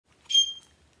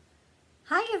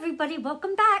everybody,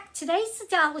 welcome back. Today's the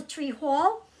Dollar Tree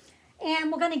haul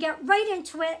and we're going to get right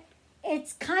into it.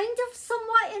 It's kind of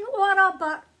somewhat in order,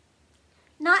 but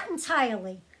not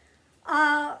entirely.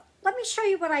 Let me show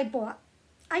you what I bought.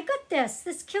 I got this.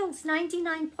 This kills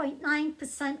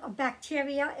 99.9% of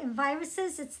bacteria and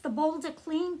viruses. It's the Boulder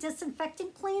Clean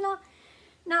Disinfectant Cleaner.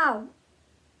 Now,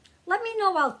 let me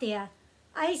know out there.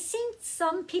 I've seen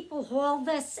some people haul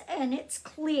this and it's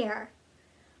clear.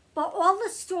 But all the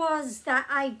stores that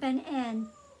I've been in,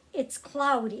 it's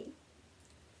cloudy.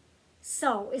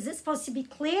 So, is it supposed to be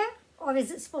clear or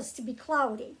is it supposed to be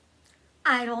cloudy?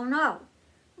 I don't know.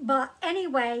 But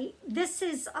anyway, this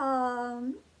is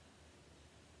thyme.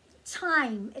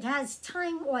 It has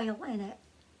thyme oil in it,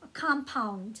 a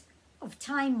compound of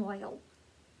thyme oil.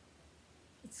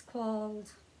 It's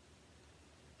called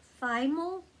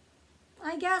thymol,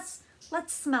 I guess.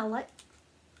 Let's smell it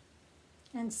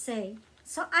and see.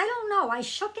 So I don't know. I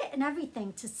shook it and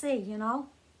everything to see, you know.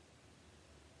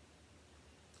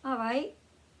 All right.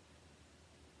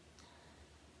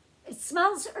 It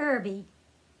smells herby.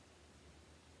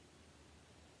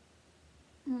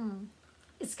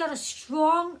 It's got a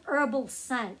strong herbal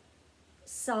scent.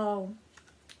 So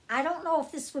I don't know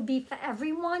if this would be for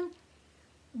everyone,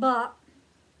 but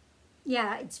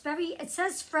yeah, it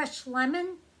says fresh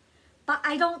lemon, but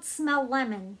I don't smell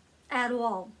lemon at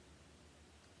all.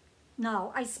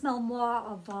 No, I smell more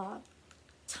of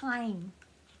thyme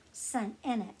scent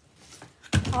in it.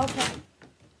 Okay.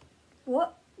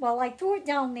 Well, I threw it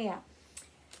down there.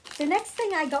 The next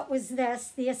thing I got was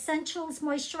this, the Essentials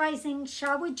Moisturizing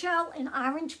Shower Gel in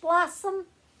Orange Blossom.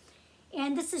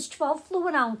 And this is 12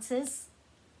 fluid ounces.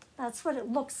 That's what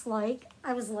it looks like.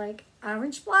 I was like,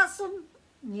 Orange Blossom?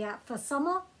 Yeah, for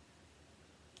summer.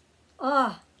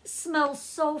 Oh, smells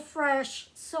so fresh,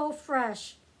 so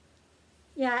fresh.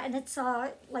 Yeah, and it's,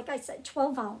 like I said,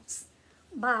 12-ounce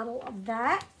bottle of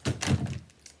that.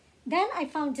 Then I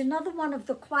found another one of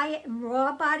the Quiet and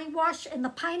Raw body wash in the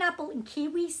pineapple and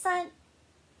kiwi scent.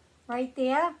 Right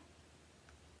there.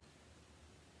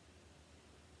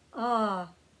 Oh,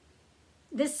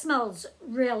 this smells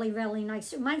really, really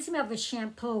nice. It reminds me of a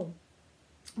shampoo.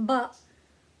 But,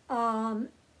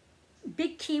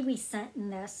 big kiwi scent in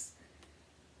this.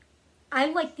 I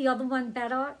like the other one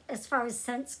better as far as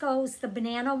scents goes, the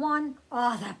banana one.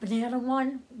 Oh, that banana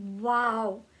one,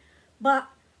 wow. But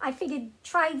I figured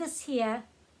try this here,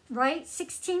 right?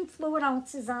 16 fluid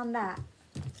ounces on that.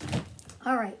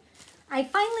 All right, I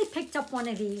finally picked up one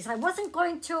of these. I wasn't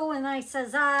going to, and I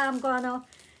says, I'm gonna,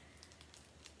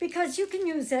 because you can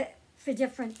use it for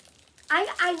different,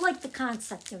 I like the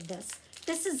concept of this.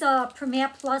 This is a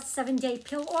Premier Plus 7-day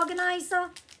pill organizer,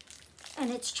 and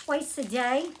it's twice a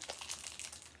day,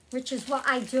 which is what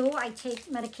I do. I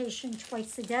take medication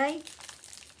twice a day.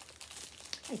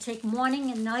 I take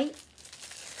morning and night.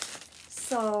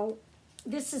 So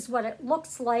this is what it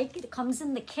looks like. It comes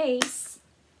in the case.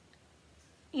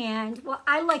 And what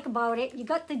I like about it, you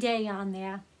got the day on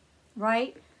there,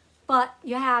 right? But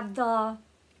you have the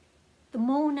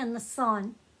moon and the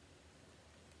sun,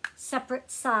 separate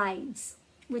sides,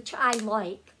 which I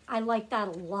like. I like that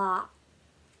a lot.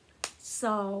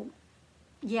 So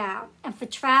yeah, and for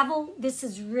travel, this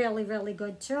is really, really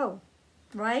good too,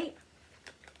 right?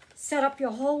 Set up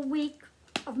your whole week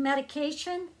of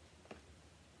medication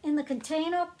in the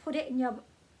container, put it in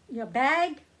your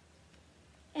bag,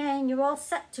 and you're all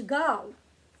set to go.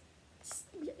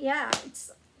 Yeah,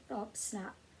 it's, oh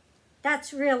snap.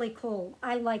 That's really cool.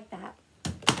 I like that.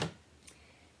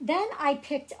 Then I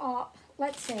picked up,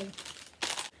 let's see.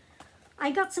 I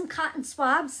got some cotton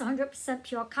swabs, 100%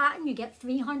 pure cotton. You get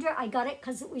 300. I got it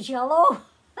because it was yellow.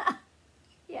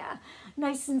 Yeah,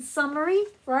 nice and summery,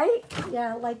 right?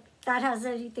 Yeah, like that has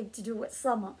anything to do with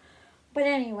summer. But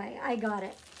anyway, I got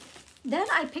it. Then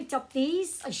I picked up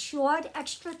these Assured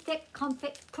Extra Thick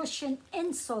Comfort Cushion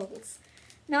Insoles.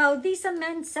 Now, these are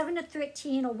men's 7 to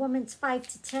 13 or women's 5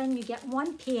 to 10. You get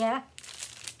one pair.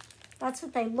 That's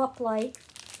what they look like.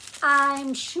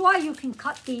 I'm sure you can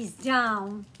cut these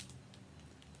down.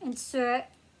 Insert,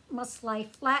 must lie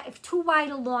flat. If too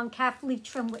wide or long, carefully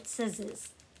trim with scissors.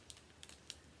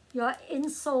 Your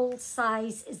insole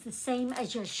size is the same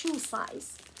as your shoe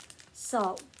size.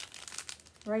 So,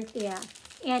 right there.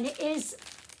 And it is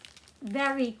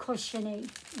very cushiony,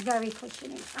 very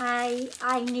cushiony.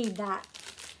 I need that.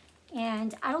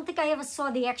 And I don't think I ever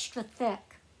saw the extra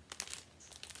thick.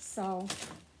 So,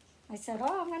 I said,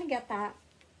 oh, I'm going to get that.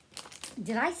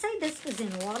 Did I say this was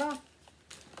in order?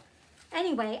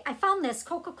 Anyway, I found this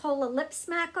Coca-Cola Lip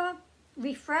Smacker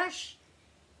Refresh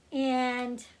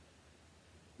and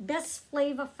Best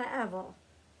Flavor Forever.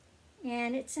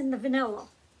 And it's in the vanilla.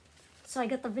 So I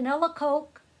got the Vanilla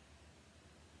Coke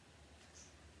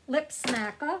Lip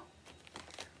Smacker.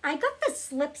 I got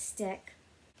this lipstick,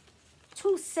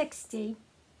 $2.60,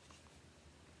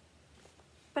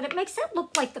 but it makes it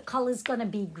look like the color's gonna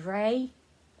be gray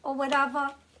or whatever,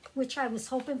 which I was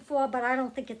hoping for, but I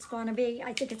don't think it's gonna be.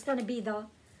 I think it's gonna be the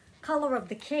color of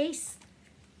the case.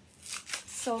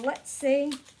 So let's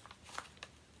see.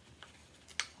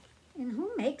 And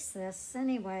who makes this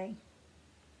anyway?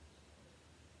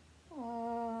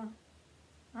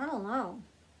 I don't know.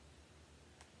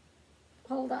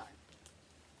 Hold on.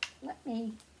 Let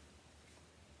me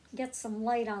get some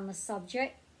light on the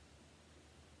subject.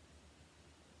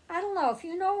 I don't know if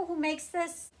you know who makes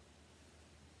this.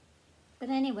 But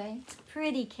anyway, it's a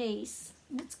pretty case.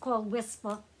 It's called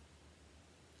Whisper.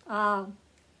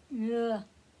 Yeah.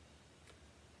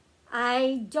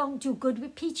 I don't do good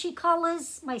with peachy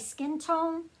colors, my skin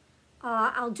tone.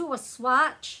 I'll do a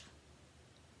swatch.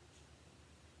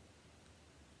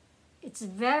 It's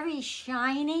very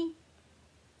shiny.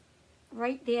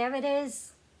 Right there it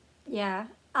is. Yeah,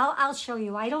 I'll show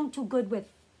you. I don't do good with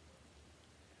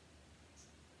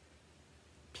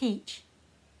peach.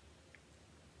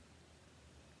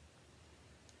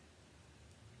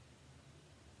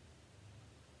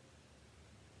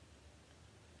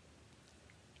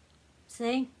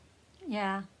 See?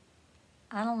 Yeah.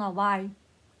 I don't know why.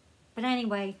 But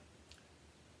anyway.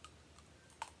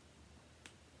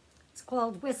 It's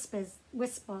called Whisper.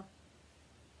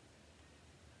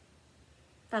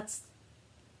 That's,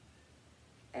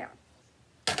 yeah.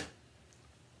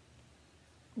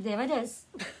 There it is.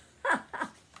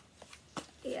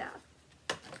 Yeah.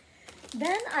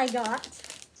 Then I got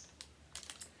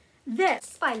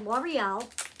this by L'Oreal.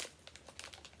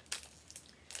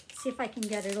 See if I can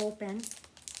get it open.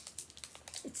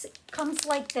 It comes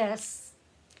like this.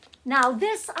 Now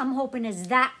this I'm hoping is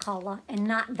that color and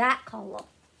not that color.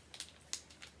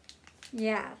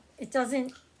 Yeah, it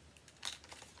doesn't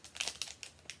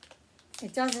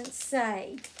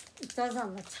say. It does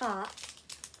on the top.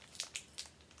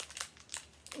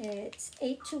 It's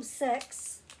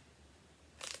 826.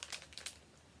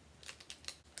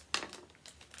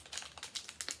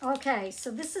 Okay,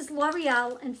 so this is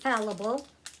L'Oreal Infallible.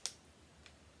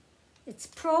 It's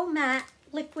Pro Matte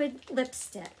Liquid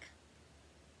Lipstick.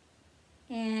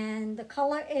 And the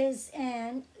color is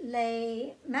in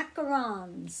Les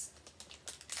Macarons.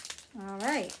 All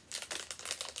right.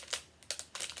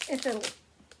 If it'll,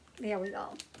 there we go.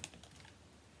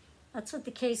 That's what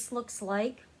the case looks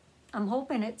like. I'm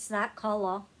hoping it's that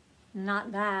color,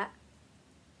 not that.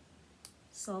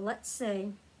 So let's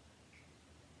see.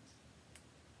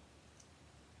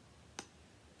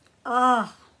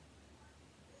 Oh,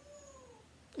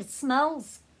 it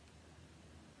smells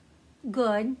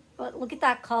good, but look at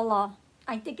that color.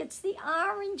 I think it's the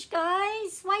orange,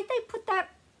 guys. Why'd they put that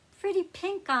pretty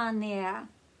pink on there?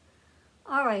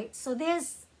 All right, so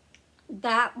there's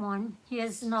that one.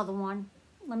 Here's another one.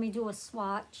 Let me do a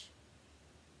swatch.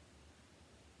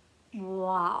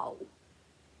 Wow.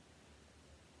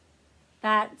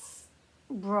 That's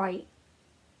bright.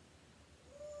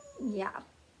 Yeah.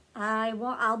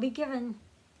 I'll be giving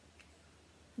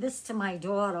this to my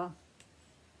daughter.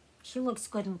 She looks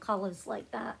good in colors like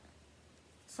that.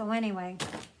 So anyway,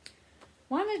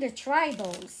 wanted to try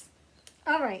those.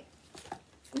 All right.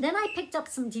 Then I picked up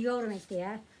some deodorant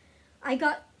there. I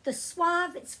got the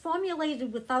Suave. It's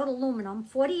formulated without aluminum.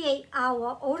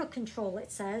 48-hour odor control,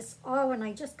 it says. Oh, and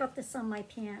I just got this on my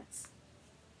pants.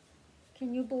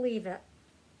 Can you believe it?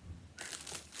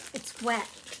 It's wet.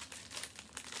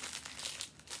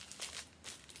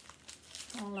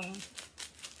 Hold on.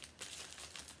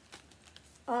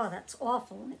 Oh, that's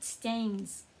awful. It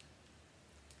stains.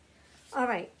 All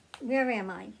right, where am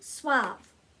I? Suave.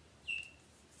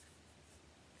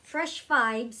 Fresh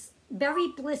Vibes Berry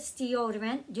Bliss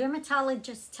Deodorant,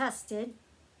 dermatologist tested.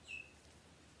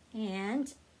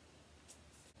 And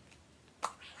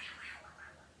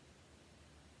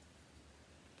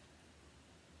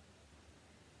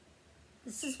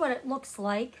this is what it looks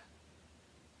like.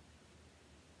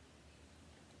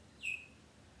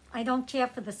 I don't care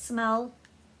for the smell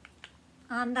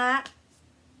on that.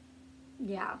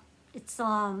 Yeah, it's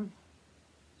too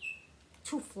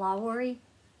flowery.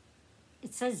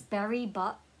 It says berry,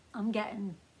 but I'm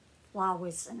getting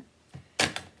flowers in it.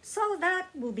 So that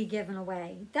will be given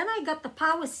away. Then I got the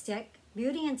Power Stick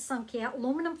Beauty and Sun Care,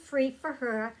 aluminum free for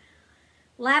her,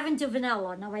 lavender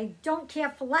vanilla. Now I don't care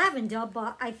for lavender,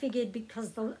 but I figured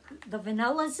because the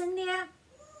vanilla's in there,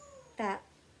 that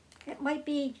it might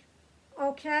be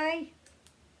okay.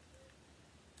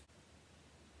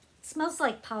 It smells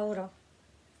like powder.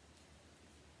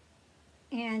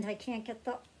 and I can't get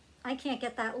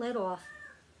that lid off.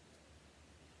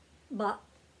 But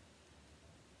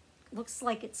looks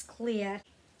like it's clear.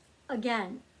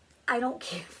 Again, I don't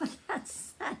care for that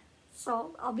scent,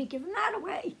 so I'll be giving that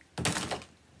away.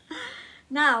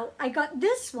 Now, I got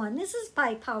this one. This is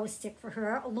by Power Stick for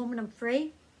her, aluminum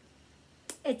free.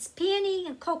 It's peony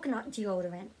and coconut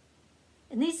deodorant.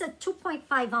 And these are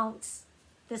 2.5 ounce,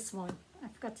 this one. I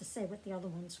forgot to say what the other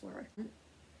ones were.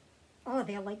 Oh,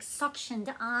 they're like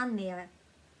suctioned on there.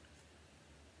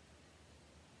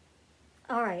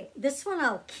 All right, this one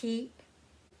I'll keep.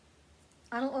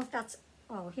 I don't know if that's,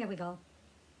 oh, here we go.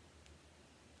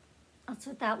 That's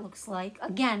what that looks like.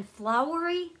 Again,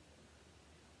 flowery.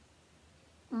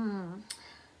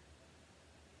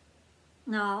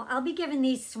 No, I'll be giving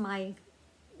these to my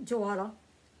daughter.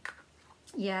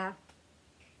 Yeah.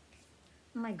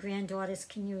 My granddaughters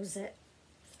can use it.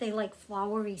 If they like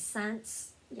flowery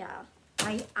scents, yeah.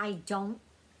 I don't.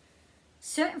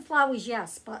 Certain flowers,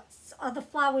 yes, but other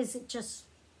flowers, it just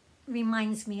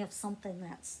reminds me of something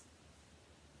that's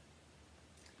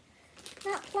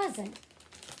not pleasant.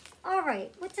 All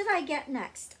right, what did I get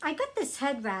next? I got this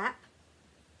head wrap.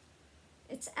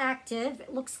 It's active.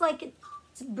 It looks like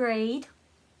it's braid,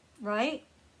 right?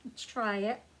 Let's try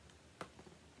it.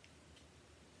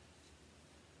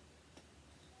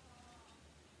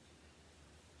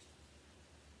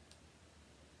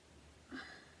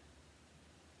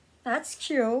 That's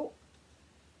cute.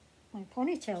 My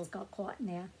ponytails got caught in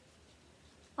there.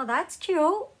 Oh, that's cute.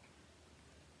 All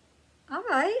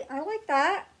right, I like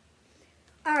that.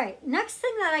 All right, next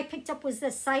thing that I picked up was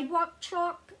this Sidewalk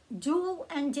Chalk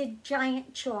dual-ended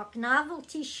giant chalk,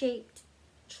 novelty shaped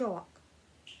chalk.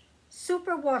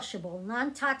 Super washable,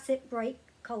 non-toxic, bright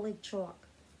colored chalk.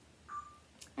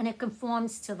 And it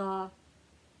conforms to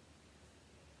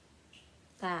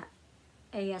that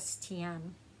ASTM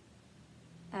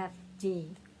FD,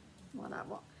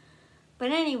 whatever.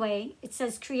 But anyway, it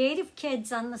says Creative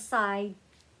Kids on the side.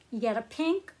 You get a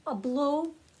pink, a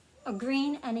blue, a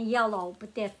green, and a yellow,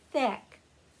 but they're thick.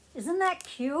 Isn't that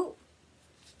cute?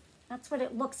 That's what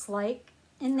it looks like.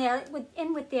 In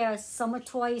with their summer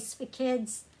toys for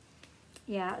kids.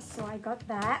 Yeah, so I got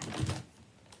that.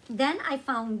 Then I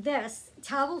found this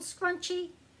towel scrunchie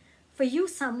for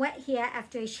use on wet hair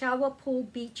after a shower, pool,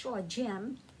 beach, or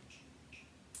gym.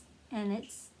 And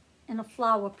it's in a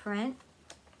flower print.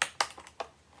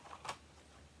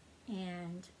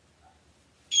 And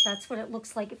that's what it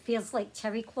looks like. It feels like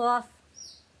terry cloth.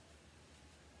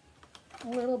 A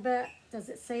little bit. Does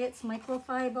it say it's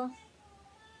microfiber?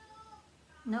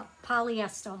 No,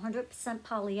 polyester, 100%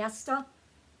 polyester.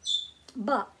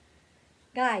 But,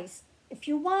 guys, if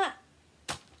you want,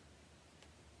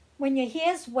 when your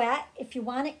hair's wet, if you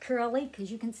want it curly,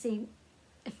 because you can see,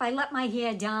 if I let my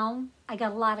hair down, I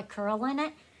got a lot of curl in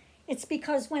it. It's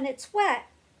because when it's wet,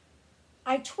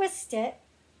 I twist it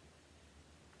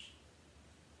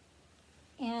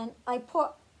and I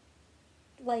put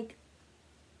like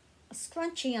a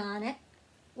scrunchie on it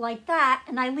like that,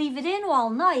 and I leave it in all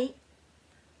night.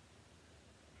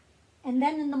 And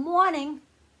then in the morning,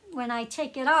 when I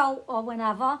take it out, or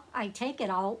whenever I take it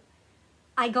out,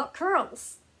 I got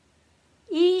curls.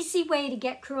 Easy way to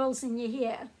get curls in your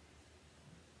hair.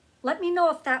 Let me know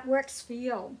if that works for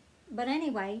you. But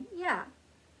anyway, yeah.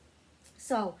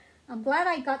 So, I'm glad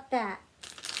I got that.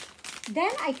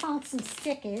 Then I found some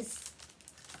stickers.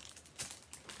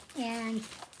 And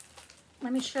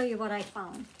let me show you what I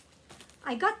found.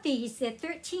 I got these. They're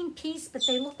 13 piece, but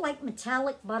they look like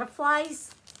metallic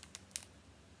butterflies.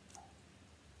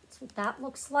 That's what that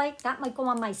looks like. That might go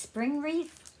on my spring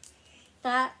wreath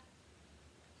that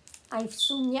I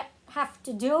soon yet have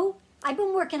to do. I've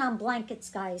been working on blankets,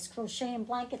 guys, crocheting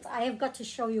blankets. I have got to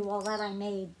show you all that I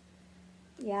made.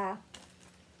 Yeah.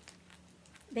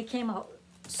 They came out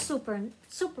super,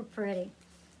 super pretty.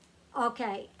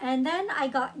 Okay, and then I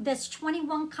got this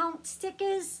 21 count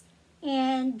stickers,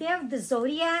 and they're the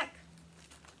Zodiac.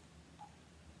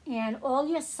 And all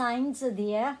your signs are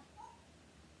there.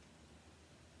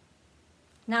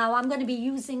 Now, I'm going to be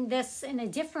using this in a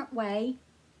different way.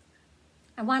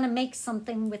 I want to make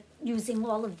something with using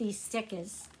all of these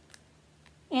stickers.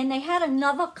 And they had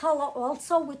another color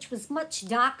also, which was much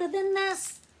darker than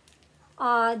this.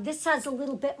 This has a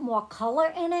little bit more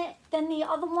color in it than the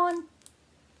other one.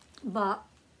 But,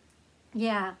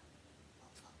 yeah.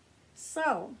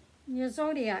 So, your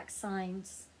zodiac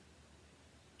signs.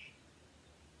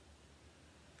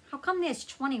 How come there's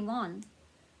 21?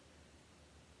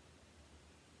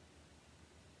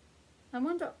 I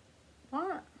wonder,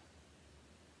 what?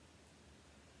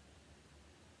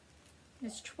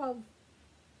 There's 12.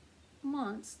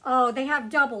 months. Oh, they have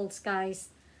doubles, guys.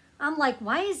 I'm like,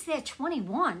 why is there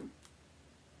 21?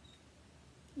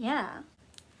 Yeah.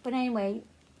 But anyway,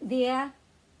 there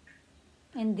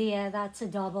and there, that's a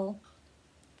double.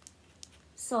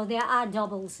 So there are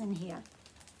doubles in here.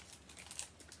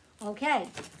 Okay.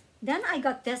 Then I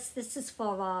got this. This is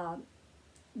for,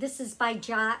 this is by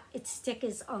Jot. It's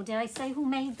stickers. Oh, did I say who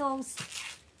made those?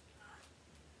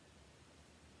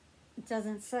 It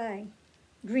doesn't say.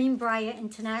 Greenbrier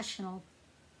International.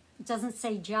 It doesn't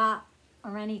say Jot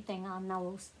or anything on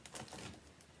those.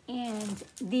 And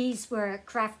these were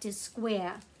Crafted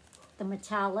Square, the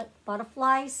metallic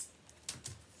butterflies.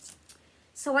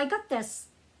 So I got this.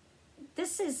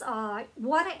 This is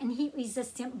water and heat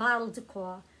resistant bottle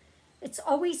decor. It's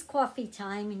always coffee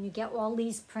time and you get all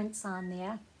these prints on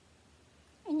there.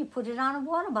 And you put it on a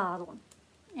water bottle.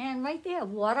 And right there,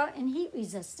 water and heat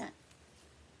resistant.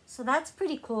 So that's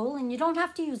pretty cool. And you don't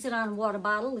have to use it on a water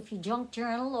bottle if you junk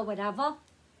journal or whatever.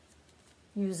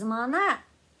 Use them on that.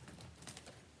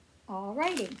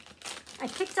 Alrighty. I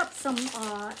picked up some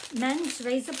men's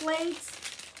razor blades.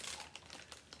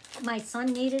 My son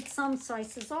needed some, so I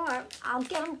says, oh, I'll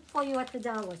get them for you at the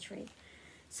Dollar Tree.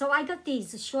 So I got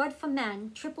these, Assured for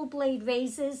Men, triple blade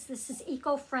razors. This is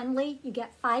eco-friendly. You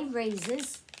get 5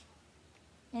 razors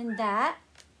in that.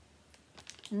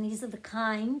 And these are the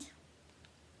kind,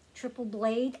 triple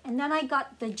blade. And then I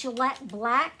got the Gillette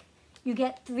Black. You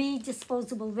get 3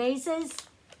 disposable razors.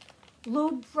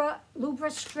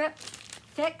 Lubra Strip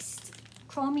fixed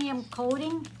chromium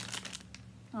coating.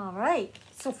 All right.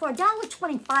 So for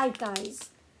 $1.25, guys,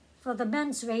 for the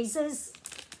men's razors,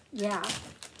 yeah,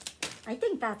 I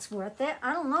think that's worth it.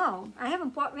 I don't know. I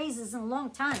haven't bought razors in a long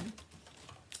time.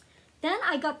 Then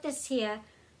I got this here,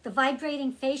 the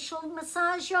Vibrating Facial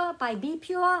Massager by Be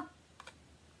Pure.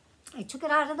 I took it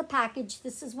out of the package.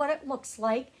 This is what it looks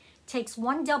like. Takes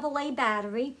 1 AA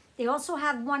battery. They also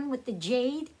have one with the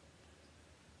jade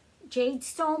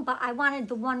stone, but I wanted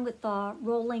the one with the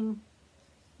rolling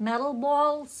metal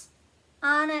balls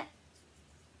on it.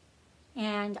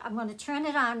 And I'm going to turn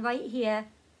it on right here.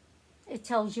 It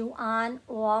tells you on,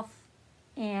 off,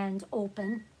 and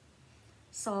open.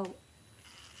 So,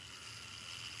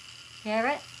 hear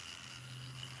it?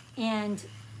 And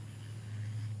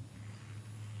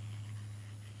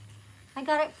I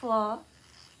got it for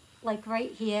like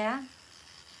right here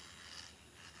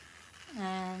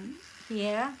and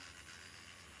here.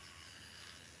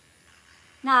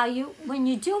 Now, when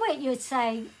you do it, you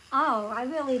say, oh, I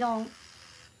really don't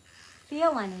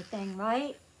feel anything,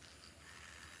 right?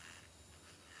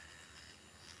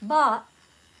 But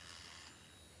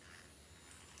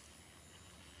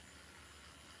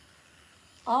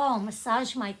oh,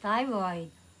 massage my thyroid.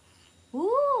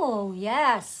 Ooh,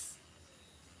 yes.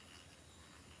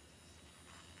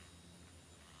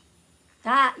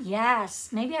 That, yes.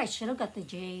 Maybe I should have got the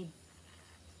jade.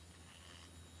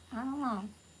 I don't know.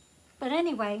 But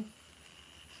anyway,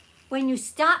 when you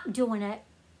stop doing it,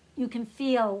 you can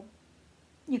feel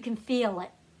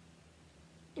it.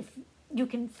 If you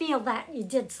can feel that you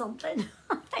did something.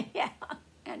 Yeah.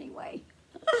 Anyway,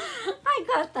 I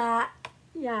got that.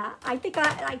 Yeah, I think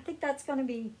that's gonna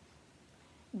be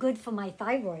good for my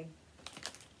thyroid.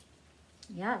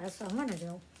 Yeah, that's what I'm gonna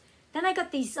do. Then I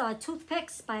got these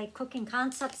toothpicks by Cooking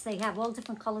Concepts. They have all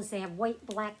different colors. They have white,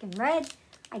 black, and red.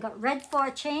 I got red for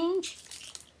a change.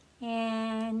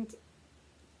 And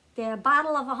they're a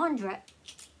bottle of 100.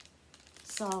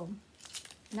 So,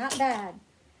 not bad.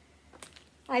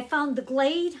 I found the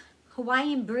Glade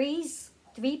Hawaiian Breeze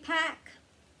 3-pack.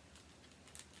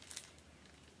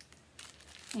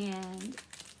 And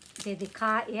they're the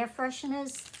car air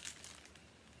fresheners.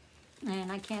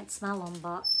 And I can't smell them,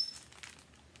 but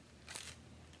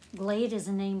Glade is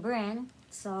a name brand.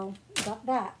 So, got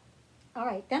that. All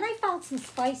right, then I found some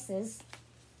spices.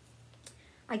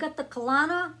 I got the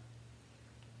Kalana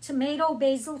tomato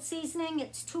basil seasoning.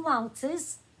 It's 2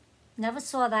 ounces. Never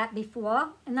saw that before.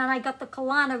 And then I got the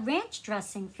Kalana ranch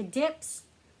dressing for dips,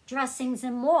 dressings,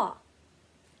 and more.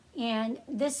 And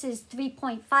this is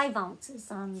 3.5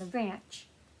 ounces on the ranch.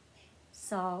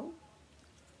 So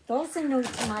those are new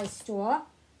to my store.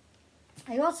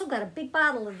 I also got a big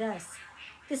bottle of this.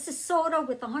 This is soda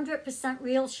with 100%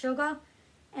 real sugar.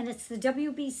 And it's the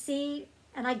WBC.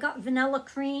 And I got vanilla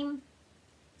cream.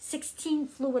 16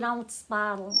 fluid ounce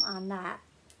bottle on that.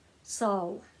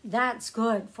 So that's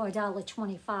good for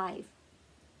 $1.25,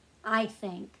 I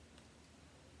think.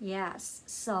 Yes,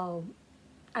 so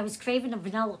I was craving a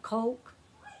vanilla Coke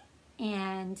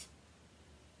and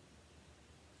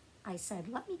I said,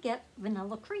 let me get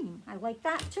vanilla cream. I like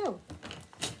that too.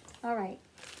 All right.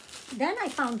 Then I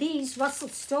found these Russell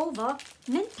Stover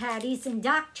mint patties in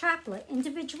dark chocolate,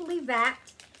 individually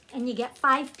wrapped, and you get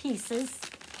 5 pieces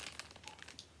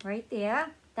right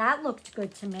there. That looked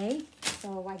good to me,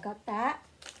 so I got that.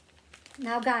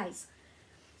 Now, guys,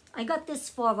 I got this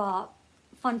for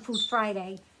Fun Food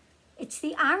Friday. It's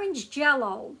the orange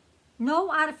Jell-O.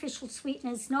 No artificial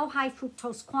sweeteners, no high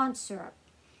fructose corn syrup.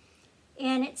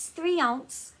 And it's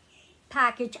 3-ounce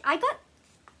package. I got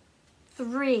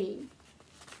 3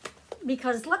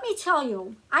 because let me tell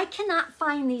you, I cannot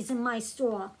find these in my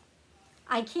store.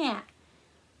 I can't.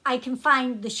 I can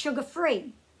find the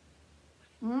sugar-free.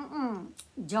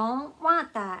 Don't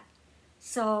want that.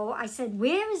 So I said,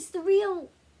 where is the real,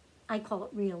 I call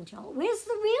it real Jell-O. Where's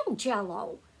the real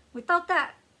Jell-O without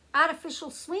that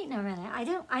artificial sweetener in it? I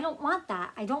don't want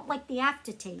that. I don't like the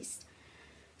aftertaste.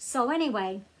 So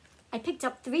anyway, I picked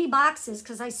up 3 boxes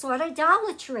because I saw it at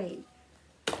Dollar Tree.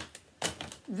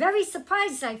 Very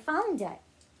surprised I found it.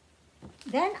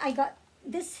 Then I got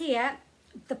this here,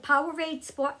 the Powerade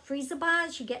Sport Freezer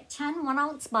Bars. You get 10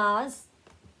 1-ounce bars.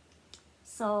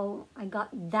 So I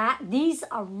got that. These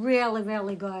are really,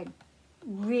 really good.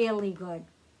 Really good.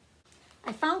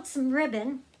 I found some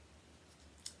ribbon.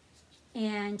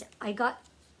 And I got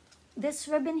this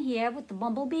ribbon here with the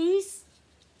bumblebees.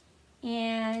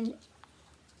 And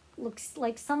looks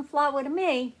like sunflower to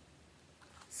me.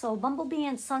 So bumblebee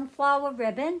and sunflower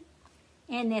ribbon.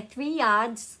 And they're 3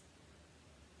 yards.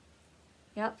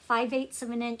 Yep, 5/8 of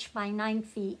an inch by 9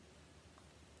 feet.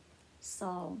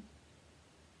 So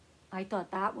I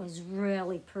thought that was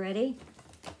really pretty.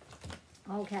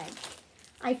 Okay.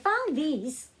 I found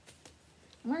these.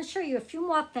 I'm going to show you a few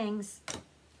more things.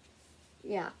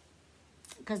 Yeah.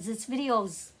 Because this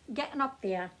video's getting up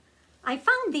there. I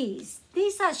found these.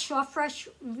 These are SureFresh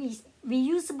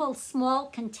reusable small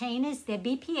containers. They're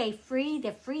BPA free.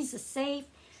 They're freezer safe.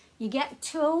 You get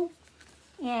 2.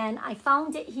 And I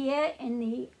found it here in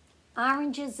the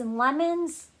oranges and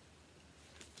lemons.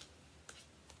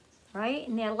 Right?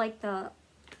 And they're like the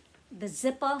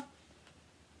zipper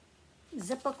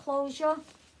closure.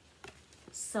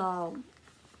 So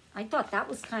I thought that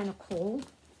was kind of cool.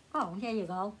 Oh, here you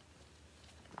go.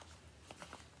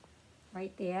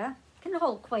 Right there. Can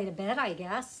hold quite a bit, I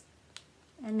guess.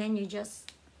 And then you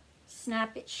just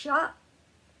snap it shut.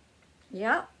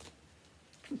 Yep.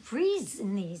 Can freeze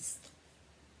in these.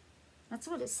 That's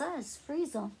what it says,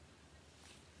 freezer.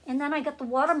 And then I got the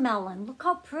watermelon. Look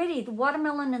how pretty, the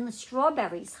watermelon and the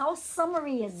strawberries. How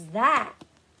summery is that?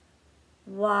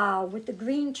 Wow, with the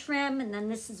green trim, and then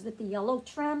this is with the yellow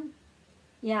trim.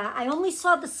 Yeah, I only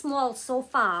saw the small so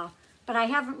far, but I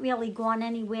haven't really gone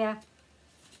anywhere,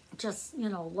 just, you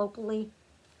know, locally.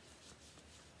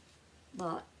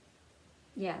 But,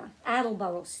 yeah,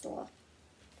 Attleboro store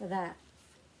for that.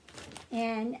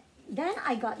 And then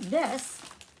I got this.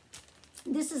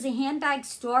 This is a handbag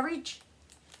storage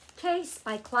case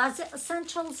by Closet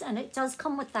Essentials, and it does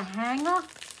come with the hanger.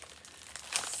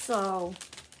 So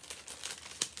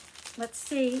let's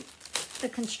see the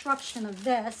construction of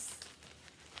this.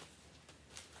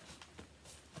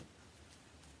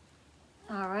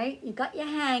 All right, you got your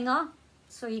hanger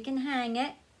so you can hang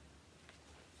it,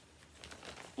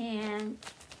 and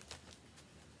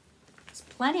there's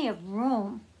plenty of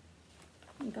room.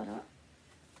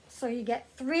 So you get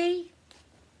 3.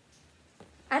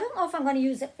 I don't know if I'm going to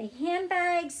use it for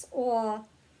handbags or,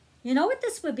 you know what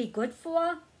this would be good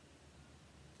for?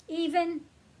 Even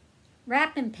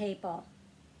wrapping paper.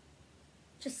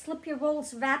 Just slip your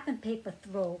rolls of wrapping paper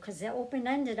through because they're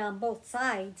open-ended on both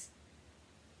sides.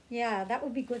 Yeah, that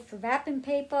would be good for wrapping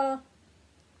paper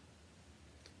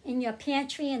in your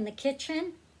pantry in the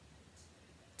kitchen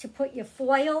to put your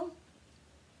foils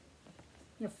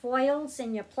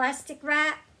and your plastic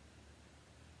wrap.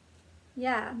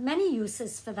 Yeah, many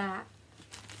uses for that.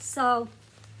 So,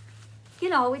 you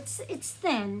know, it's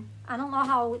thin. I don't know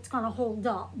how it's going to hold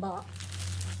up, but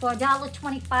for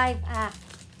 $1.25.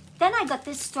 Then I got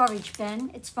this storage bin.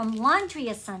 It's from Laundry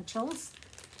Essentials.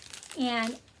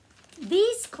 And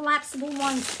these collapsible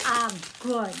ones are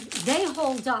good. They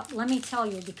hold up, let me tell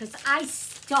you, because I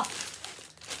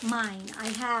stuffed mine. I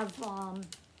have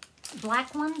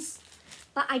black ones.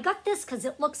 But I got this because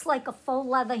it looks like a faux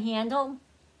leather handle.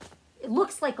 It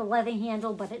looks like a leather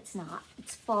handle, but it's not.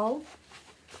 It's faux.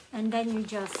 And then you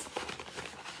just...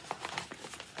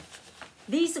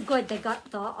 These are good. They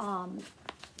got the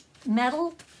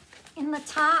metal in the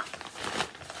top.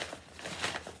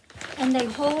 And they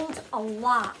hold a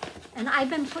lot. And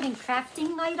I've been putting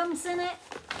crafting items in it.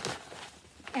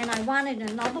 And I wanted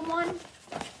another one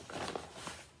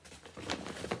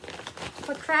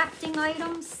for crafting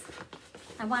items.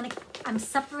 I'm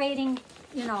separating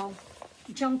you know,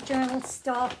 junk journal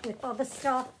stuff with other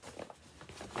stuff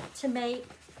to make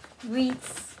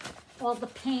wreaths, all the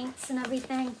paints and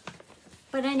everything.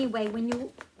 But anyway, when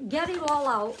you get it all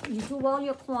out, you do all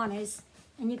your corners,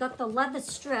 and you got the leather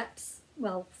strips,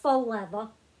 well, faux leather.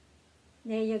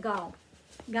 There you go.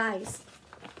 Guys,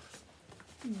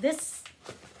 this,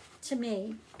 to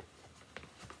me,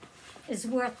 is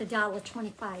worth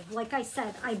 $1.25. Like I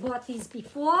said, I bought these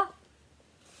before,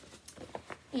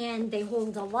 and they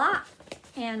hold a lot,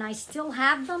 and I still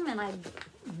have them, and I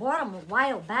bought them a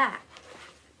while back.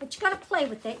 But you got to play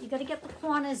with it. You got to get the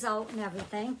corners out and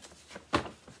everything.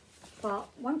 But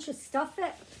once you stuff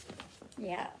it,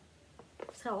 yeah.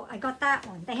 So I got that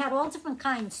one. They had all different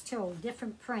kinds too,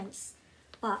 different prints.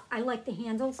 But I like the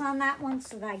handles on that one,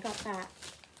 so I got that.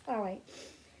 All right.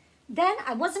 Then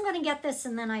I wasn't going to get this,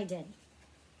 and then I did.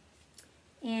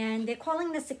 And they're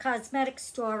calling this a cosmetic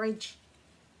storage.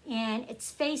 And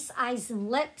it's face, eyes, and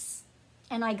lips.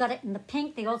 And I got it in the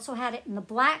pink. They also had it in the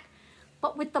black.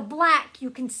 But with the black, you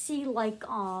can see like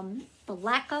the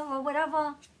lacquer or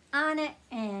whatever on it.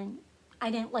 And I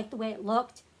didn't like the way it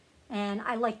looked. And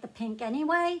I like the pink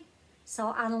anyway. So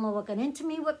I don't know what got into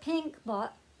me with pink,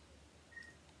 but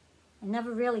I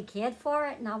never really cared for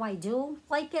it. Now I do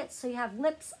like it. So you have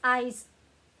lips, eyes,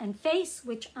 and face,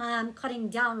 which I'm cutting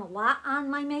down a lot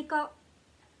on my makeup.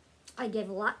 I gave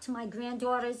a lot to my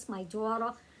granddaughters, my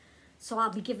daughter. So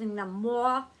I'll be giving them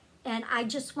more. And I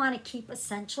just want to keep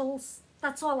essentials.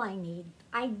 That's all I need.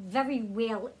 I very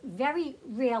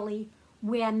rarely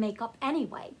wear makeup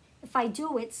anyway. If I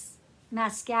do, it's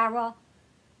mascara,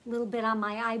 a little bit on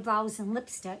my eyebrows, and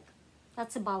lipstick.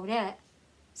 That's about it.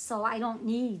 So I don't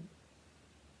need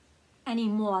any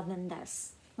more than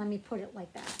this. Let me put it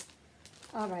like that.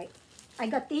 All right. I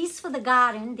got these for the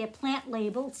garden. They're plant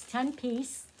labels,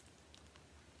 10-piece.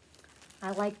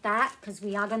 I like that because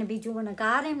we are going to be doing a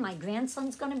garden. My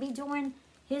grandson's going to be doing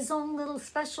his own little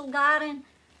special garden.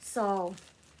 So,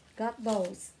 got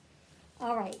those.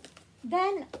 All right.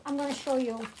 Then I'm going to show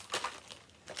you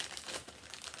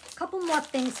a couple more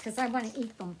things because I want to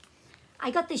eat them.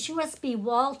 I got this USB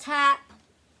wall tap.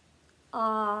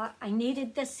 I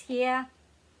needed this here.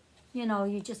 You know,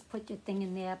 you just put your thing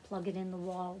in there, plug it in the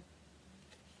wall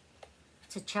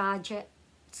to charge it.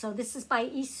 So this is by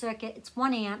eCircuit. It's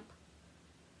 1 amp.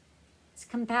 It's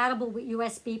compatible with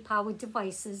USB powered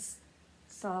devices.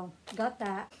 So, got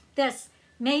that. This,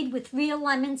 made with real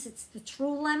lemons. It's the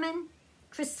True Lemon.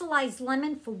 Crystallized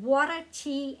lemon for water,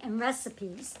 tea, and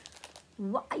recipes.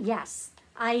 Yes,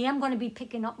 I am going to be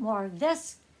picking up more of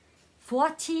this for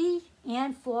tea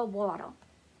and for water.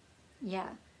 Yeah.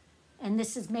 And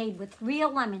this is made with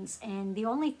real lemons. And the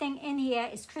only thing in here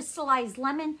is crystallized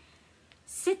lemon,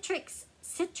 citric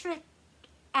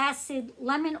acid,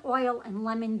 lemon oil, and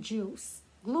lemon juice.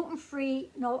 Gluten-free,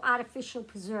 no artificial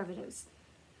preservatives.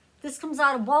 This comes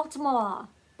out of Baltimore,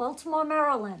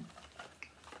 Maryland,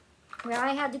 where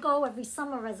I had to go every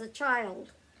summer as a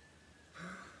child.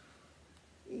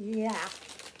 Yeah.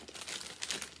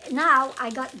 Now, I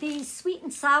got these sweet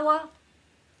and sour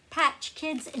Patch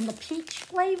Kids in the peach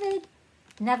flavored.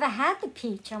 Never had the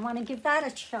peach. I want to give that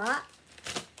a shot.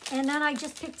 And then I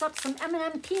just picked up some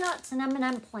M&M peanuts and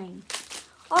M&M plain.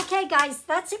 Okay, guys,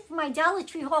 that's it for my Dollar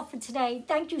Tree haul for today.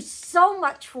 Thank you so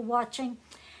much for watching.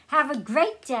 Have a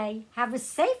great day. Have a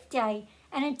safe day.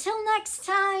 And until next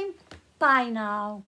time, bye now.